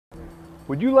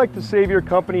Would you like to save your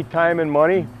company time and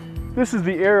money? This is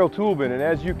the Aerial Tool Bin, and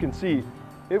as you can see,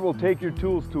 it will take your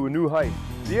tools to a new height.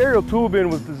 The Aerial Tool Bin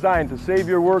was designed to save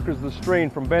your workers the strain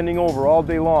from bending over all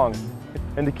day long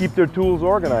and to keep their tools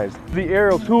organized. The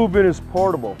Aerial Tool Bin is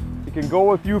portable. It can go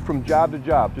with you from job to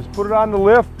job. Just put it on the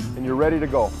lift and you're ready to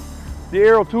go. The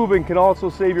Aerial Tool Bin can also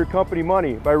save your company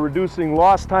money by reducing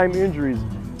lost time injuries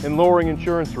and lowering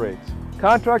insurance rates.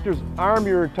 Contractors arm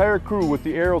your entire crew with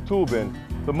the Aerial Tool Bin.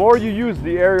 The more you use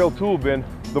the Aerial Tool Bin,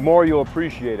 the more you'll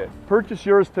appreciate it. Purchase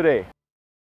yours today.